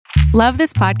Love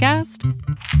this podcast?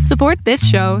 Support this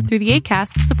show through the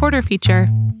Acast supporter feature.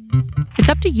 It's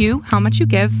up to you how much you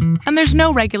give, and there's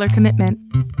no regular commitment.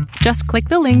 Just click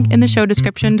the link in the show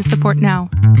description to support now.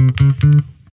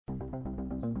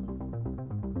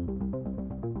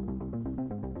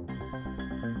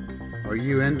 Are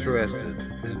you interested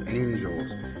in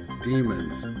angels,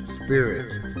 demons,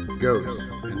 spirits, ghosts,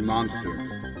 and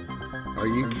monsters? Are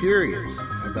you curious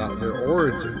about their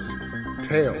origins,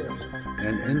 tales,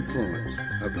 and influence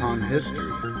upon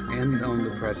history and on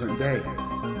the present day?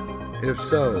 If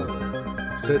so,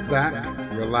 sit back,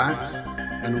 relax,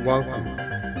 and welcome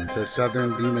to Southern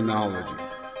Demonology,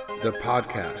 the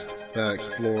podcast that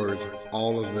explores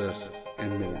all of this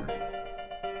and more.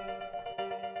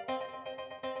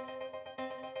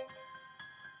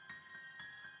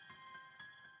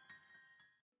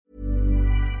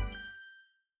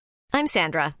 I'm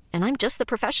Sandra, and I'm just the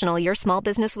professional your small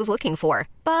business was looking for.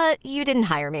 But you didn't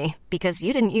hire me because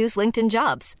you didn't use LinkedIn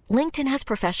Jobs. LinkedIn has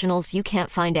professionals you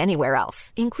can't find anywhere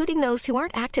else, including those who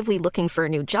aren't actively looking for a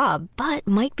new job, but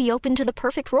might be open to the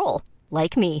perfect role,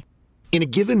 like me. In a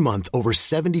given month, over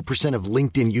 70% of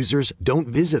LinkedIn users don't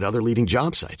visit other leading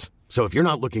job sites. So if you're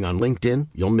not looking on LinkedIn,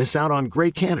 you'll miss out on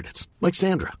great candidates like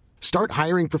Sandra. Start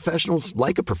hiring professionals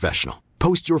like a professional.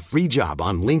 Post your free job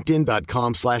on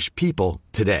linkedin.com/people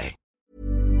today.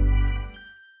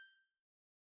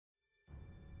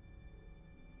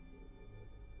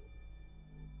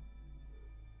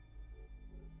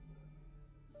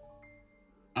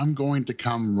 I'm going to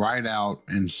come right out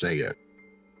and say it.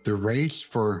 The race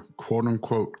for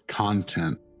quote-unquote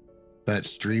content that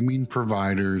streaming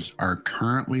providers are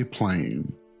currently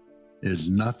playing is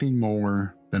nothing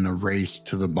more than a race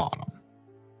to the bottom.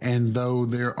 And though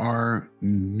there are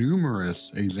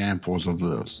numerous examples of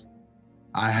this,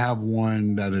 I have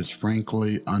one that is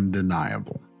frankly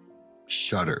undeniable.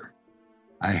 Shudder.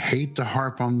 I hate to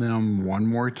harp on them one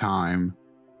more time,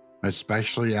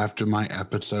 especially after my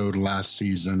episode last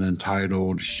season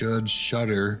entitled Should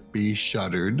Shudder Be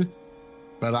Shuddered?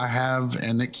 But I have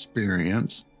an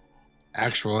experience,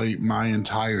 actually my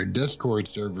entire Discord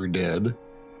server did,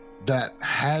 that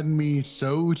had me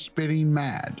so spitting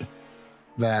mad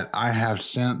that I have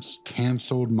since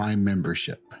canceled my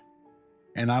membership.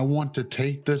 And I want to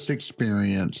take this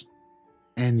experience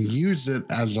and use it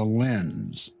as a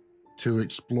lens to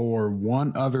explore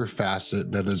one other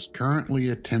facet that is currently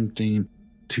attempting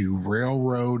to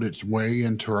railroad its way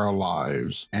into our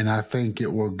lives, and I think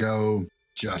it will go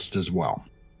just as well.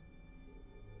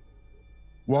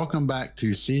 Welcome back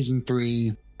to Season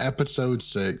 3, Episode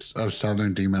 6 of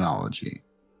Southern Demonology.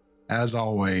 As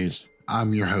always,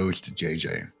 I'm your host,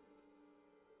 JJ.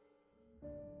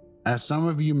 As some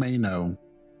of you may know,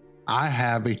 I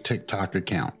have a TikTok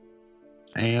account,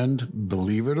 and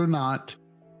believe it or not,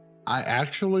 I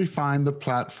actually find the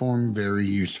platform very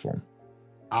useful.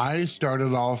 I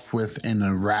started off with an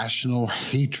irrational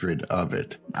hatred of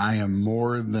it. I am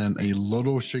more than a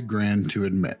little chagrined to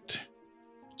admit.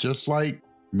 Just like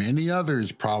many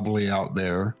others probably out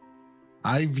there,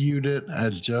 I viewed it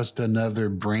as just another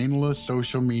brainless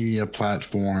social media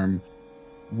platform,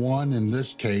 one in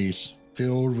this case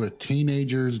filled with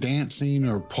teenagers dancing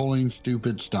or pulling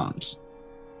stupid stunts.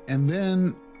 And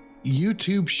then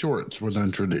YouTube Shorts was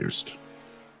introduced,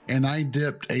 and I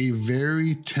dipped a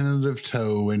very tentative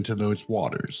toe into those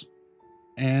waters.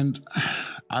 And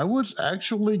I was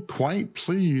actually quite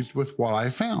pleased with what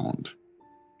I found.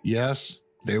 Yes,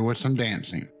 there was some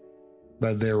dancing,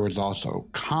 but there was also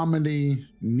comedy,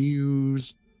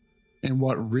 news, and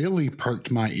what really perked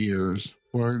my ears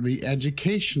were the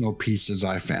educational pieces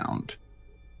I found.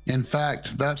 In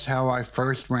fact, that's how I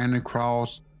first ran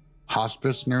across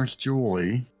Hospice Nurse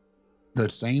Julie, the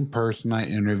same person I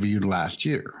interviewed last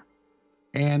year.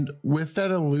 And with that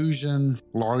illusion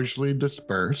largely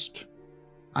dispersed,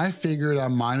 I figured I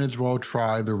might as well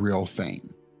try the real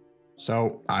thing.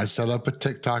 So I set up a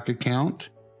TikTok account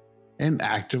and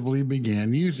actively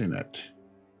began using it.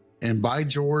 And by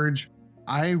George,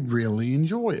 I really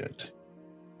enjoy it.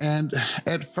 And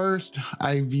at first,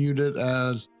 I viewed it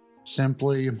as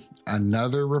simply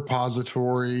another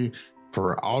repository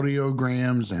for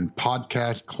audiograms and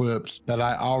podcast clips that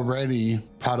I already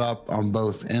put up on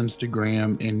both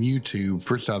Instagram and YouTube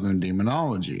for Southern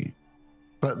Demonology.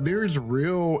 But there's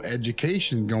real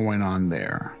education going on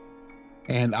there,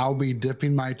 and I'll be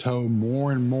dipping my toe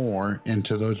more and more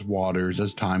into those waters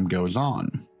as time goes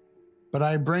on. But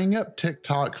I bring up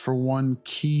TikTok for one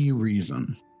key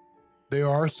reason. There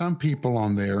are some people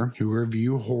on there who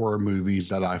review horror movies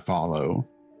that I follow,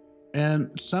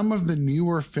 and some of the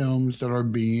newer films that are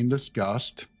being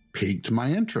discussed piqued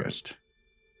my interest.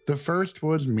 The first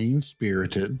was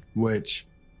Mean-Spirited, which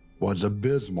was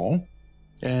abysmal,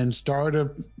 and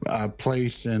started a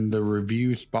place in the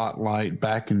review spotlight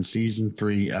back in season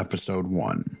 3, episode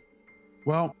 1.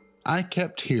 Well, I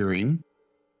kept hearing,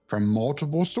 from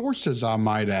multiple sources I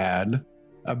might add,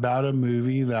 about a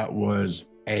movie that was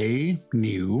A,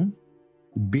 new,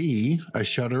 B, a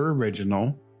Shudder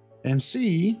original, and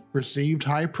C, received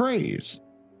high praise.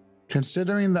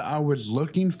 Considering that I was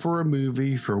looking for a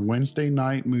movie for Wednesday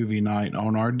night movie night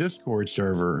on our Discord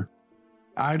server,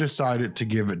 I decided to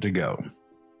give it a go.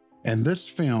 And this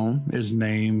film is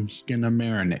named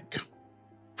Skinamarink.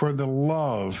 For the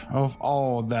love of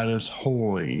all that is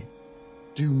holy,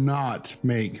 do not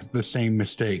make the same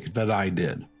mistake that I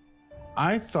did.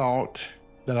 I thought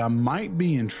that I might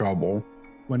be in trouble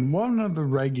when one of the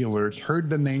regulars heard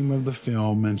the name of the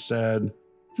film and said,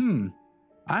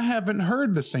 I haven't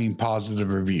heard the same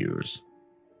positive reviews.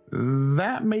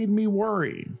 That made me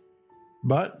worry.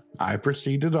 But I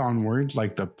proceeded onwards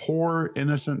like the poor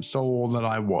innocent soul that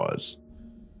I was.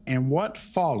 And what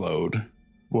followed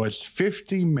was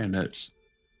 50 minutes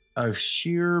of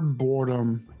sheer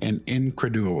boredom and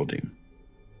incredulity.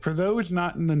 For those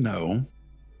not in the know,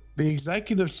 the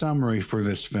executive summary for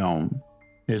this film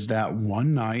is that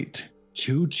one night,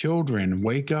 2 children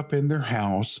wake up in their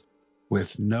house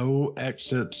with no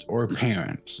exits or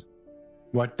parents.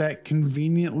 What that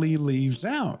conveniently leaves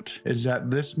out is that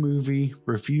this movie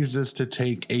refuses to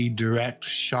take a direct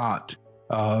shot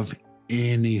of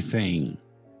anything.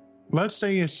 Let's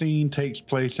say a scene takes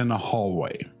place in a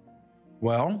hallway.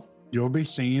 Well, you'll be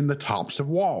seeing the tops of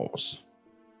walls.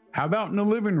 How about in the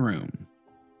living room?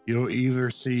 You'll either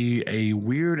see a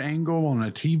weird angle on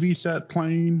a TV set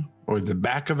playing or the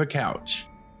back of a couch.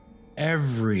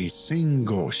 Every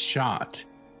single shot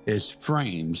is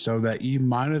framed so that you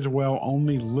might as well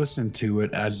only listen to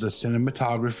it as the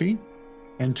cinematography.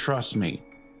 And trust me,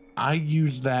 I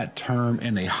use that term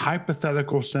in a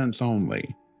hypothetical sense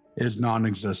only, is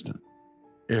non-existent.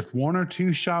 If 1 or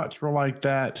 2 shots were like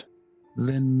that,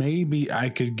 then maybe I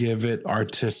could give it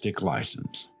artistic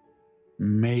license.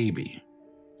 Maybe.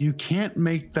 You can't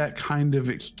make that kind of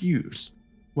excuse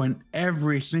when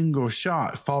every single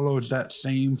shot follows that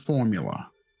same formula.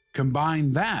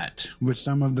 Combine that with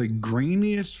some of the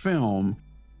grainiest film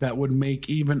that would make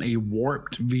even a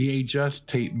warped VHS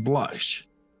tape blush,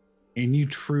 and you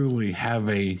truly have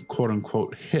a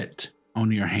quote-unquote hit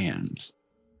on your hands.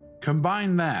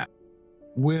 Combine that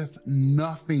with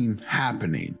nothing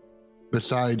happening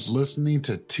besides listening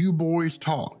to 2 boys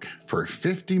talk for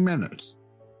 50 minutes,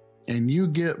 and you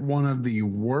get one of the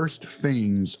worst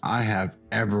things I have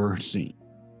ever seen.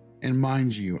 And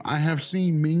mind you, I have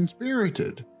seen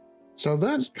Mean-Spirited, so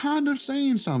that's kind of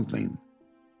saying something.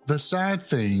 The sad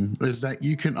thing is that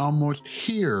you can almost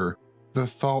hear the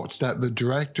thoughts that the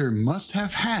director must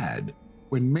have had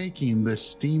when making this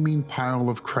steaming pile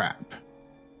of crap.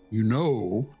 You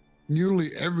know,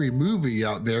 nearly every movie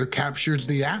out there captures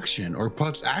the action or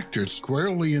puts actors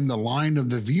squarely in the line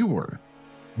of the viewer.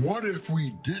 What if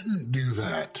we didn't do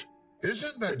that?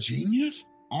 Isn't that genius?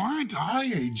 Aren't I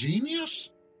a genius?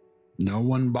 No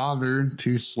one bothered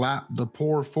to slap the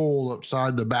poor fool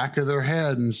upside the back of their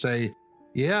head and say,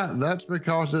 yeah, that's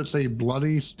because it's a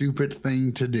bloody stupid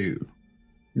thing to do.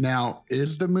 Now,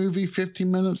 is the movie 50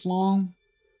 minutes long?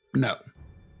 No,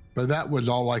 but that was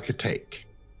all I could take.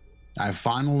 I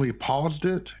finally paused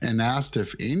it and asked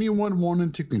if anyone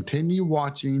wanted to continue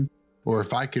watching or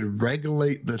if I could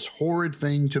regulate this horrid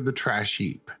thing to the trash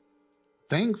heap.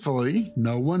 Thankfully,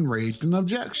 no one raised an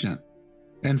objection.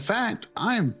 In fact,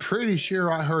 I am pretty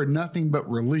sure I heard nothing but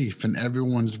relief in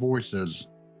everyone's voices.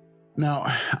 Now,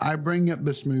 I bring up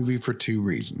this movie for 2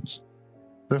 reasons.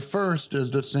 The first is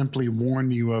to simply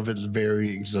warn you of its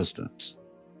very existence.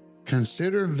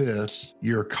 Consider this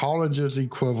your college's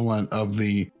equivalent of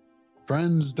the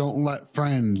Friends Don't Let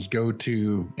Friends Go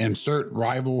to Insert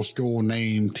Rival School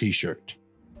Name t-shirt.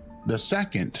 The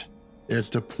second is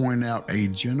to point out a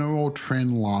general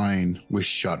trend line with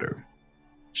Shudder.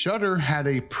 Shudder had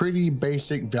a pretty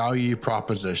basic value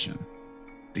proposition.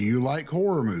 Do you like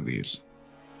horror movies?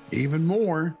 Even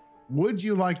more, would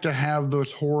you like to have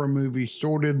those horror movies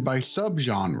sorted by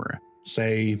subgenre,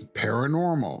 say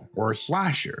paranormal or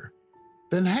slasher?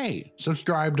 Then hey,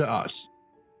 subscribe to us.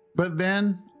 But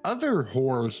then other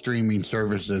horror streaming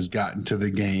services got into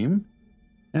the game,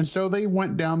 and so they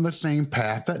went down the same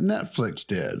path that Netflix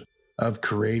did, of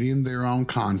creating their own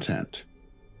content.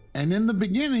 And in the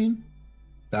beginning,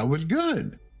 that was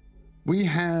good. We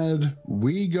had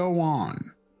We Go On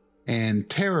and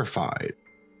Terrified,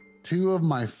 2 of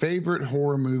my favorite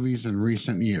horror movies in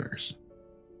recent years.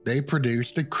 They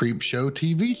produced a Creepshow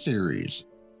TV series,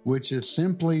 which is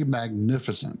simply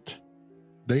magnificent.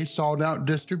 They sought out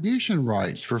distribution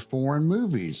rights for foreign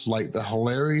movies like the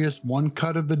hilarious One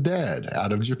Cut of the Dead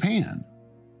out of Japan.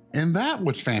 And that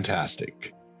was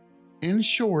fantastic. In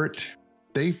short,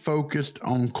 they focused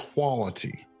on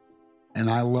quality, and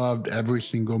I loved every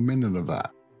single minute of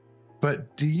that.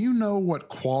 But do you know what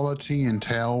quality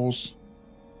entails?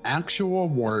 Actual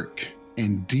work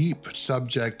and deep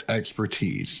subject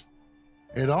expertise.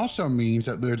 It also means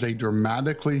that there's a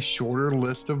dramatically shorter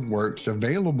list of works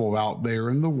available out there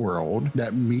in the world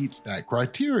that meets that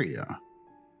criteria.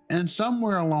 And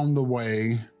somewhere along the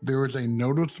way, there is a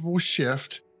noticeable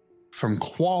shift from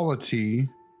quality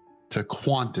to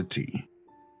quantity.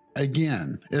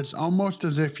 Again, it's almost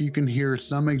as if you can hear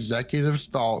some executive's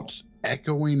thoughts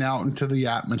echoing out into the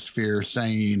atmosphere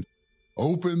saying,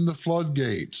 "Open the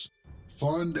floodgates,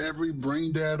 fund every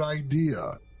brain-dead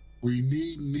idea. We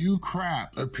need new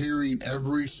crap appearing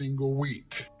every single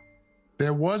week."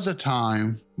 There was a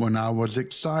time when I was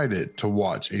excited to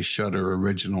watch a Shudder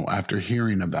original after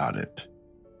hearing about it.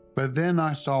 But then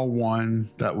I saw one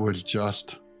that was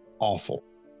just awful,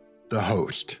 The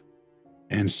Host.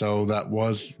 And so that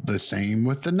was the same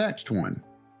with the next one,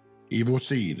 Evil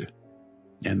Seed,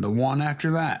 and the one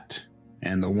after that,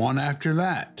 and the one after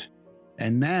that.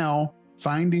 And now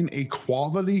finding a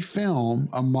quality film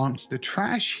amongst the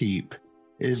trash heap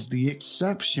is the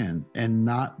exception and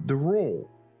not the rule.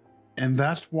 And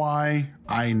that's why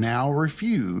I now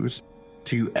refuse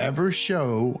to ever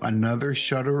show another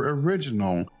Shudder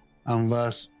original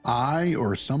unless I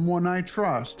or someone I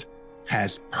trust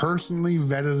has personally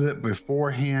vetted it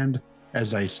beforehand,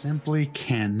 as I simply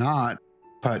cannot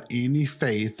put any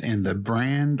faith in the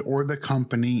brand or the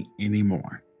company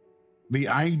anymore. The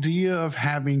idea of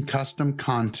having custom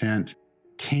content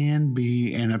can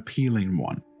be an appealing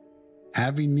one.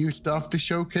 Having new stuff to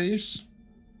showcase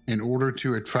in order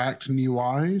to attract new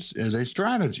eyes is a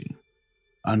strategy.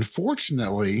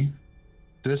 Unfortunately,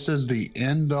 this is the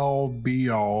end-all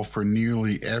be-all for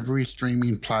nearly every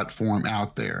streaming platform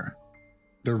out there.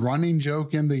 The running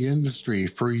joke in the industry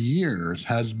for years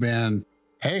has been,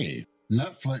 hey,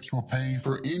 Netflix will pay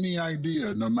for any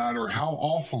idea no matter how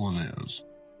awful it is.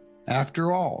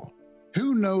 After all,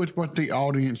 who knows what the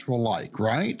audience will like,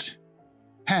 right?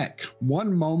 Heck,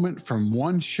 one moment from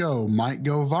one show might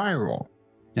go viral,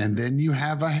 and then you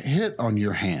have a hit on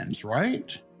your hands,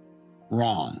 right?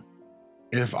 Wrong.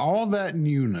 If all that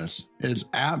newness is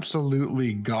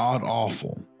absolutely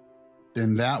god-awful,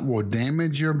 then that will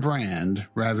damage your brand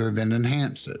rather than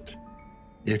enhance it.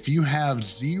 If you have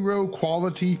zero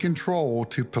quality control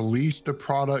to police the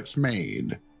products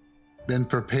made, then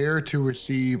prepare to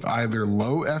receive either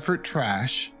low-effort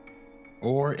trash,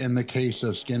 or in the case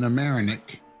of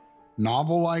Skinamarink,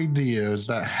 novel ideas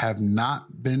that have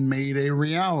not been made a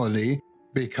reality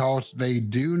because they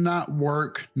do not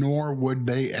work, nor would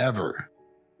they ever.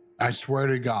 I swear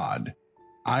to God,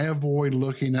 I avoid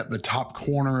looking at the top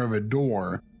corner of a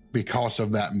door because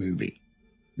of that movie.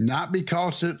 Not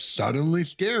because it's suddenly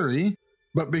scary,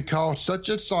 but because such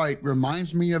a sight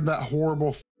reminds me of that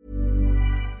horrible.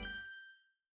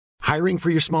 Hiring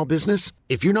for your small business?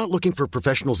 If you're not looking for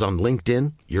professionals on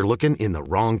LinkedIn, you're looking in the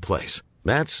wrong place.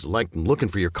 That's like looking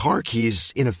for your car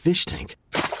keys in a fish tank.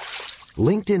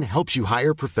 LinkedIn helps you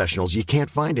hire professionals you can't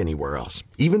find anywhere else,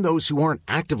 even those who aren't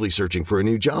actively searching for a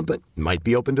new job but might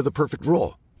be open to the perfect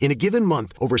role. In a given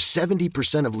month, over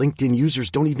 70% of LinkedIn users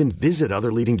don't even visit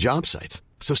other leading job sites.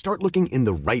 So start looking in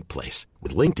the right place.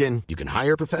 With LinkedIn, you can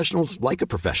hire professionals like a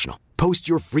professional. Post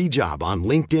your free job on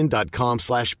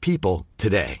linkedin.com/people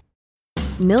today.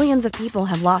 Millions of people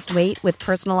have lost weight with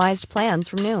personalized plans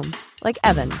from Noom. Like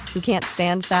Evan, who can't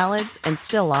stand salads and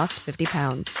still lost 50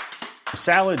 pounds.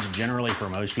 Salads generally for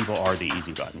most people are the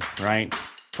easy button, right?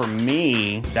 For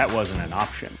me, that wasn't an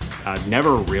option. I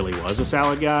never really was a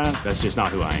salad guy. That's just not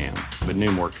who I am. But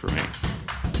Noom worked for me.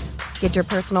 Get your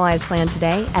personalized plan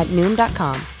today at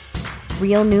Noom.com.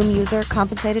 Real Noom user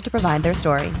compensated to provide their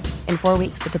story. In 4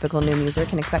 weeks, the typical Noom user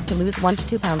can expect to lose 1 to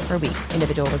 2 pounds per week.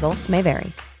 Individual results may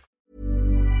vary.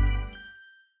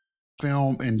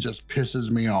 Film and just pisses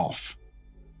me off.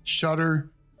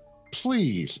 Shudder,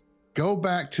 please go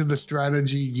back to the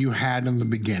strategy you had in the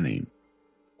beginning.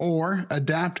 Or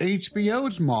adapt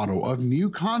HBO's model of new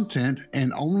content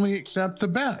and only accept the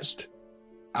best.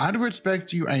 I'd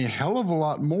respect you a hell of a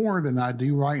lot more than I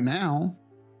do right now.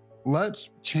 Let's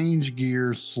change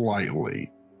gears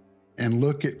slightly and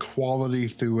look at quality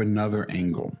through another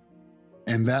angle,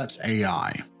 and that's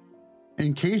AI.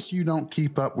 In case you don't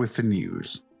keep up with the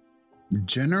news,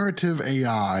 generative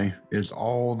AI is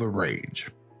all the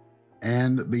rage,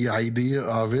 and the idea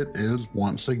of it is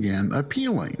once again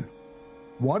appealing.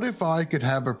 What if I could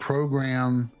have a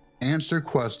program answer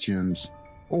questions,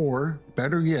 or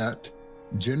better yet,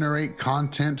 generate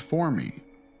content for me?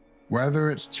 Whether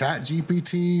it's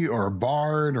ChatGPT or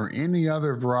Bard or any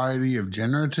other variety of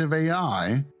generative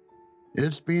AI,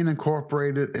 it's being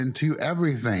incorporated into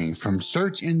everything from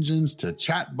search engines to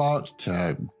chatbots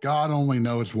to God only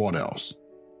knows what else.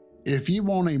 If you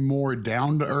want a more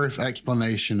down-to-earth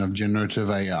explanation of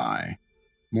generative AI,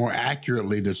 more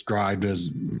accurately described as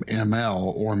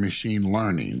ML or machine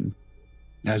learning,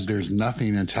 as there's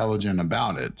nothing intelligent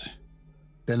about it,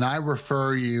 then I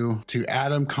refer you to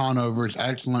Adam Conover's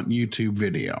excellent YouTube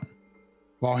video.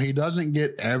 While he doesn't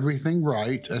get everything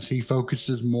right, as he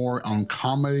focuses more on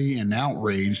comedy and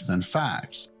outrage than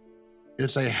facts,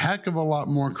 it's a heck of a lot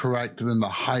more correct than the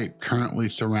hype currently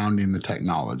surrounding the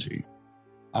technology.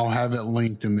 I'll have it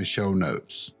linked in the show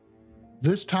notes.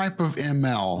 This type of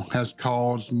ML has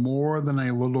caused more than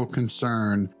a little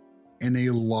concern in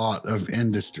a lot of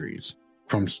industries,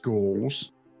 from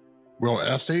schools. Will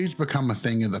essays become a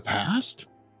thing of the past?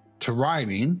 To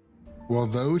writing. Will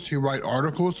those who write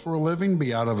articles for a living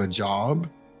be out of a job?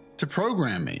 To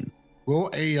programming. Will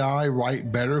AI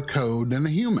write better code than a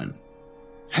human?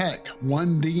 Heck,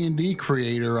 one D&D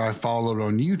creator I followed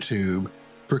on YouTube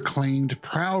proclaimed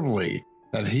proudly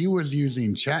that he was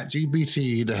using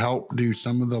ChatGPT to help do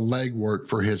some of the legwork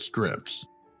for his scripts.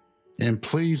 And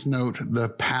please note the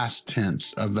past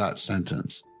tense of that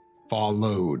sentence.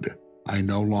 Followed. I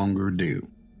no longer do.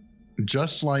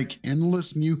 Just like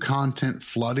endless new content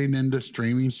flooding into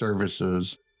streaming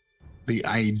services, the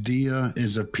idea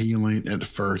is appealing at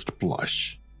first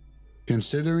blush.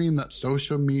 Considering that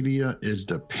social media is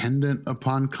dependent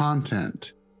upon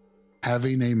content,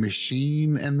 having a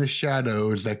machine in the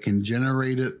shadows that can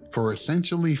generate it for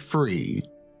essentially free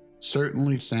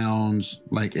certainly sounds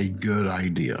like a good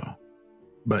idea.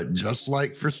 But just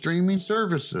like for streaming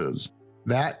services,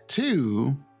 that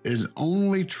too is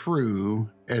only true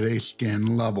at a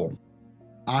skin level.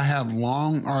 I have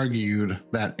long argued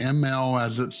that ML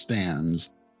as it stands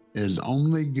is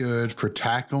only good for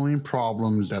tackling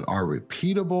problems that are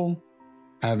repeatable,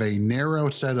 have a narrow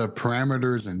set of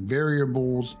parameters and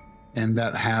variables, and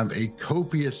that have a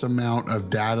copious amount of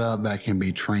data that can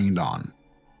be trained on.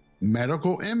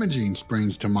 Medical imaging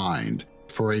springs to mind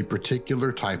for a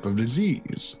particular type of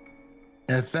disease.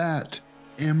 At that,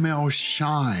 ML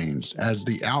shines as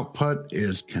the output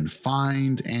is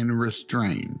confined and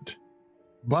restrained.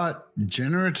 But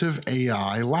generative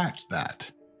AI lacks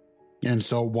that. And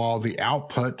so while the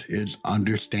output is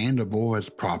understandable as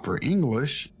proper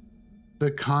English,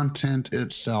 the content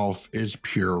itself is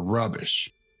pure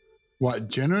rubbish. What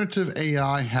generative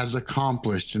AI has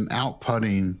accomplished in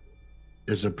outputting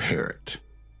is a parrot.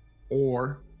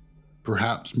 Or,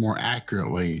 perhaps more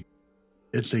accurately,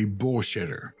 it's a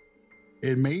bullshitter.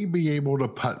 It may be able to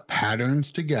put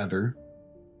patterns together,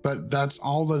 but that's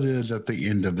all it is at the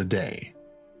end of the day.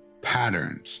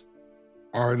 Patterns.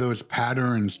 Are those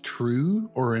patterns true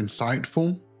or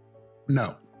insightful?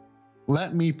 No.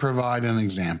 Let me provide an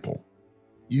example.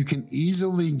 You can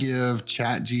easily give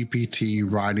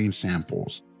ChatGPT writing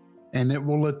samples, and it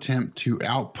will attempt to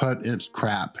output its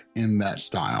crap in that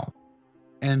style.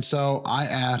 And so I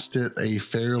asked it a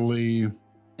fairly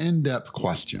in-depth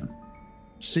question.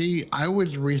 See, I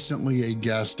was recently a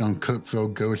guest on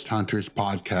Cookville Ghost Hunters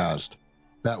podcast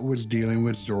that was dealing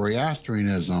with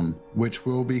Zoroastrianism, which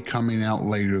will be coming out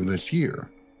later this year.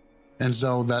 And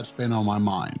so that's been on my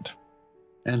mind.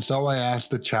 And so I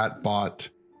asked the chatbot,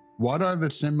 what are the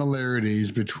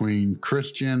similarities between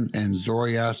Christian and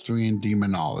Zoroastrian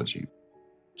demonology?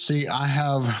 See, I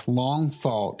have long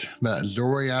thought that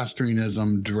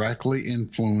Zoroastrianism directly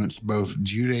influenced both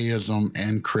Judaism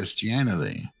and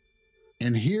Christianity.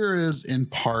 And here is in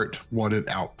part what it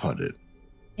outputted.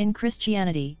 In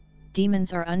Christianity,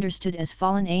 demons are understood as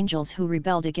fallen angels who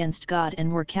rebelled against God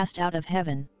and were cast out of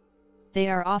heaven. They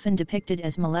are often depicted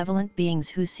as malevolent beings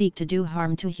who seek to do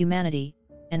harm to humanity,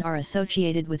 and are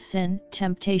associated with sin,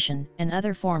 temptation, and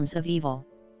other forms of evil.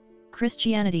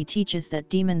 Christianity teaches that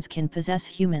demons can possess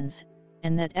humans,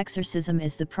 and that exorcism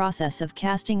is the process of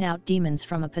casting out demons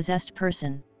from a possessed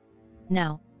person.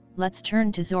 Now, let's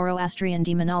turn to Zoroastrian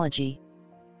demonology.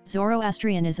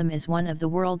 Zoroastrianism is one of the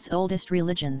world's oldest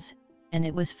religions, and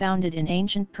it was founded in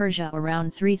ancient Persia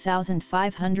around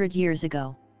 3,500 years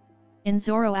ago. In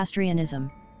Zoroastrianism,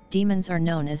 demons are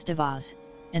known as devas,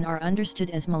 and are understood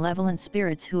as malevolent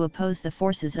spirits who oppose the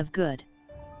forces of good.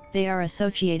 They are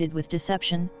associated with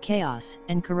deception, chaos,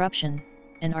 and corruption,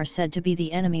 and are said to be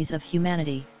the enemies of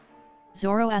humanity.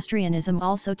 Zoroastrianism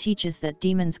also teaches that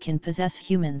demons can possess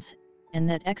humans, and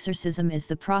that exorcism is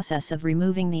the process of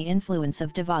removing the influence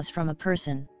of devas from a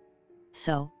person.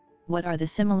 So, what are the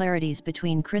similarities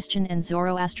between Christian and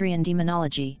Zoroastrian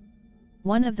demonology?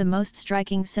 One of the most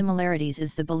striking similarities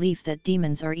is the belief that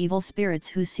demons are evil spirits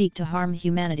who seek to harm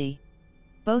humanity.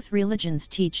 Both religions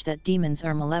teach that demons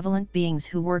are malevolent beings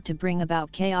who work to bring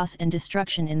about chaos and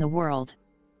destruction in the world.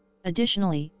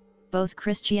 Additionally, both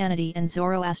Christianity and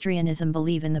Zoroastrianism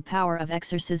believe in the power of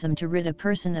exorcism to rid a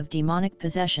person of demonic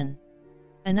possession.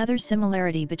 Another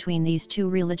similarity between these two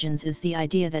religions is the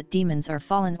idea that demons are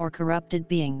fallen or corrupted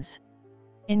beings.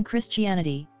 In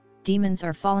Christianity, demons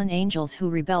are fallen angels who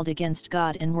rebelled against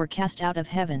God and were cast out of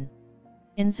heaven.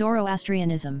 In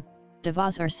Zoroastrianism,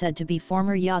 devas are said to be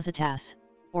former Yazatas,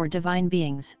 or divine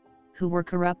beings, who were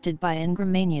corrupted by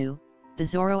Engram Mainyu, the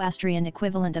Zoroastrian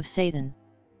equivalent of Satan.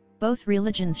 Both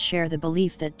religions share the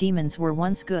belief that demons were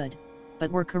once good,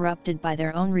 but were corrupted by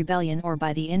their own rebellion or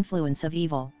by the influence of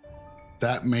evil.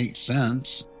 That makes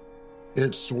sense.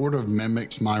 It sort of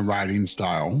mimics my writing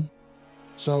style.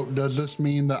 So does this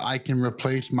mean that I can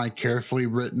replace my carefully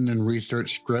written and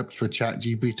researched scripts with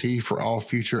ChatGPT for all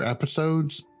future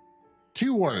episodes?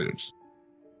 2 words.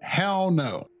 Hell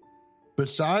no.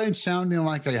 Besides sounding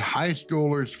like a high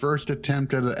schooler's first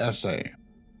attempt at an essay,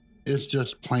 it's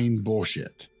just plain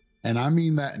bullshit. And I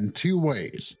mean that in 2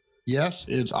 ways. Yes,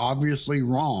 it's obviously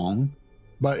wrong,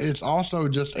 but it's also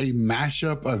just a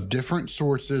mashup of different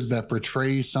sources that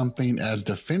portray something as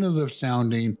definitive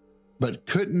sounding, but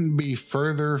couldn't be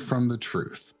further from the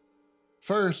truth.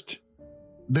 First,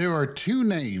 there are 2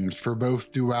 names for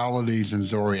both dualities in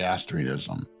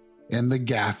Zoroastrianism. In the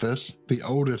Gathas, the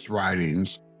oldest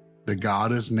writings, the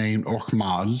god is named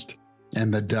Orkmazd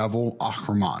and the devil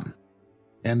Ahriman.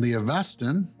 In the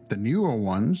Avestan, the newer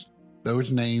ones,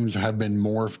 those names have been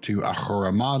morphed to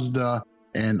Ahura Mazda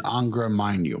and Angra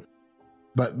Mainyu.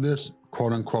 But this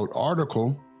quote-unquote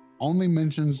article only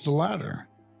mentions the latter.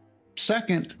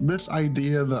 Second, this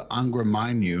idea that Angra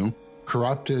Mainyu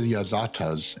corrupted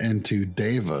Yazatas into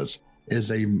devas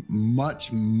is a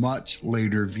much, much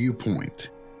later viewpoint.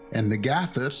 In the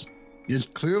Gathas, it's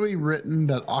clearly written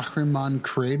that Ahriman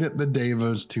created the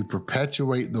devas to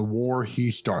perpetuate the war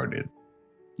he started.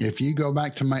 If you go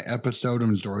back to my episode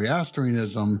on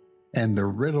Zoroastrianism and the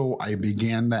riddle I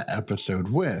began that episode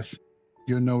with,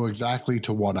 you'll know exactly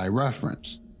to what I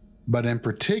reference. But in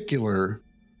particular,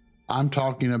 I'm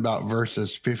talking about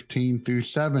verses 15 through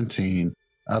 17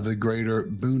 of the greater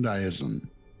Bundaism.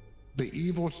 The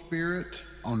evil spirit,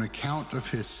 on account of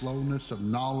his slowness of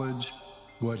knowledge,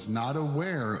 was not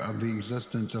aware of the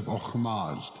existence of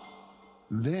Orkmazd.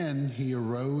 Then he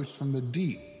arose from the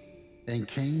deep and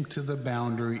came to the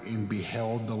boundary and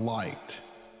beheld the light.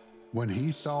 When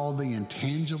he saw the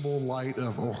intangible light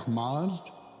of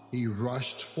Orkmazd, he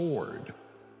rushed forward.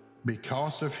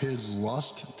 Because of his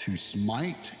lust to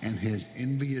smite and his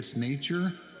envious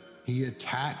nature, he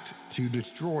attacked to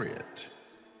destroy it.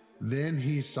 Then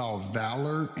he saw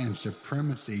valor and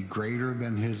supremacy greater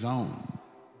than his own.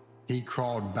 He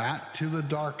crawled back to the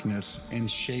darkness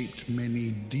and shaped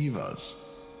many devas,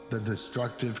 the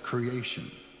destructive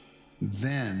creation.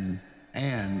 Then,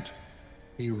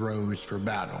 he rose for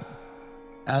battle.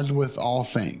 As with all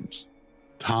things,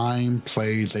 time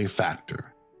plays a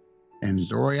factor. And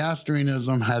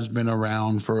Zoroastrianism has been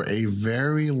around for a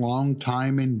very long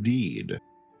time indeed,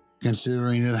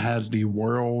 considering it has the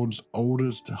world's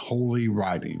oldest holy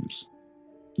writings.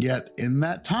 Yet in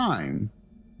that time,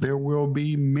 there will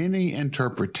be many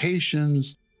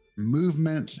interpretations,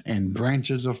 movements, and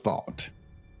branches of thought.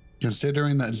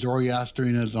 Considering that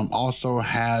Zoroastrianism also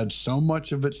had so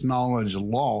much of its knowledge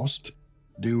lost,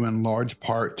 due in large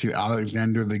part to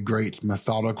Alexander the Great's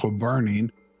methodical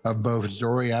burning of both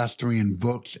Zoroastrian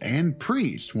books and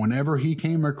priests whenever he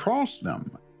came across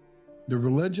them, the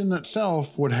religion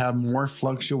itself would have more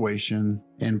fluctuation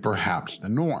in perhaps the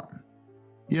norm.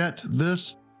 Yet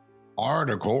this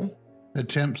article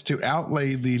attempts to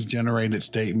outlay these generated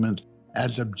statements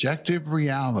as objective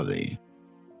reality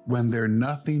when they're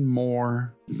nothing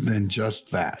more than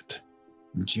just that,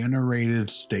 generated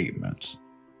statements.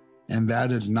 And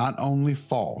that is not only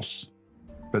false,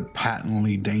 but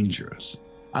patently dangerous.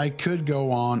 I could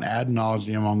go on ad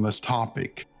nauseum on this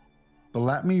topic, but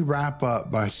let me wrap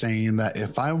up by saying that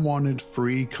if I wanted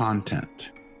free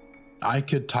content, I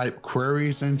could type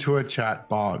queries into a chat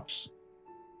box,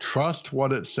 trust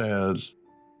what it says,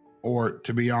 or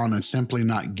to be honest, simply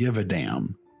not give a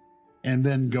damn, and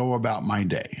then go about my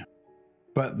day.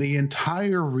 But the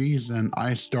entire reason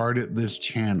I started this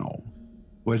channel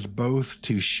was both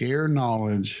to share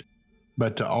knowledge,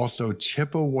 but to also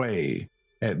chip away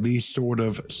at these sort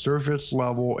of surface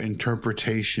level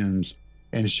interpretations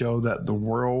and show that the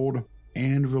world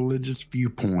and religious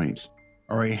viewpoints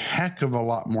are a heck of a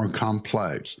lot more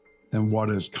complex than what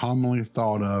is commonly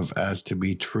thought of as to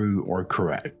be true or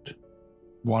correct.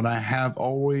 What I have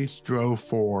always strove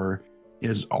for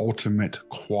is ultimate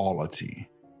quality.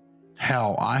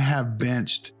 Hell, I have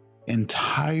benched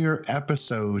entire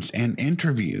episodes and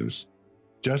interviews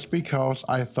just because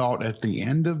I thought at the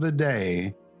end of the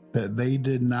day that they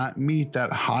did not meet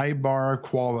that high bar of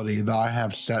quality that I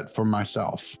have set for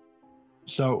myself.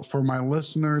 So for my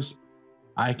listeners,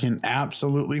 I can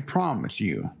absolutely promise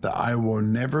you that I will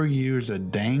never use a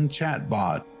dang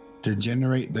chatbot to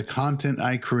generate the content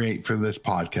I create for this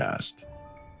podcast.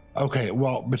 Okay,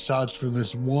 well, besides for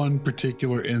this one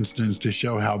particular instance to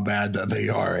show how bad that they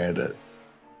are at it.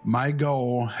 My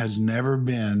goal has never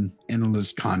been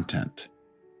endless content.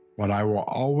 What I will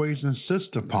always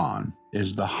insist upon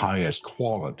is the highest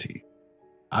quality.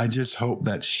 I just hope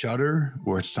that Shudder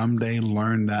will someday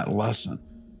learn that lesson.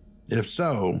 If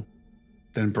so,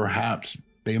 then perhaps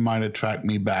they might attract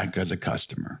me back as a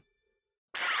customer.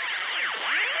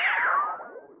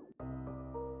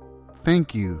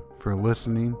 Thank you for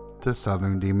listening to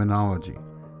Southern Demonology.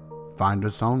 Find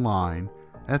us online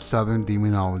at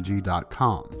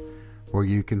southerndemonology.com, where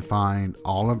you can find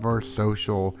all of our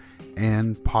social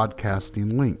and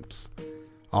podcasting links.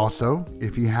 Also,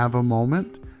 if you have a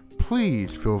moment,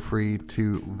 please feel free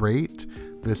to rate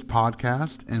this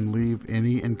podcast and leave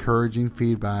any encouraging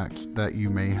feedbacks that you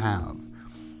may have.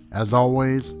 As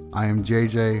always, I am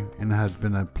JJ, and it has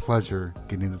been a pleasure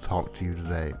getting to talk to you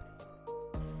today.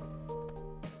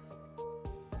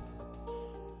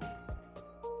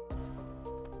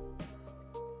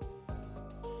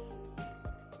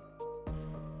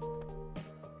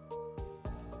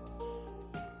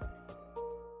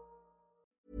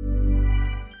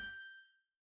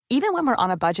 Even when we're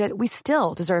on a budget, we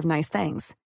still deserve nice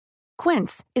things.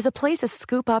 Quince is a place to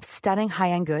scoop up stunning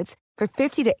high-end goods for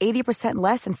 50 to 80%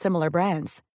 less than similar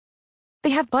brands.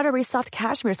 They have buttery soft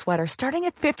cashmere sweaters starting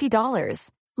at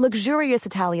 $50, luxurious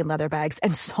Italian leather bags,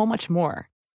 and so much more.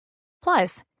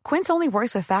 Plus, Quince only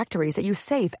works with factories that use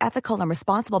safe, ethical, and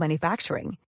responsible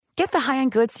manufacturing. Get the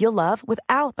high-end goods you'll love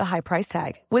without the high price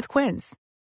tag with Quince.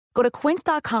 Go to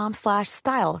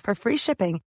quince.com/style for free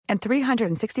shipping and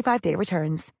 365-day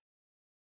returns.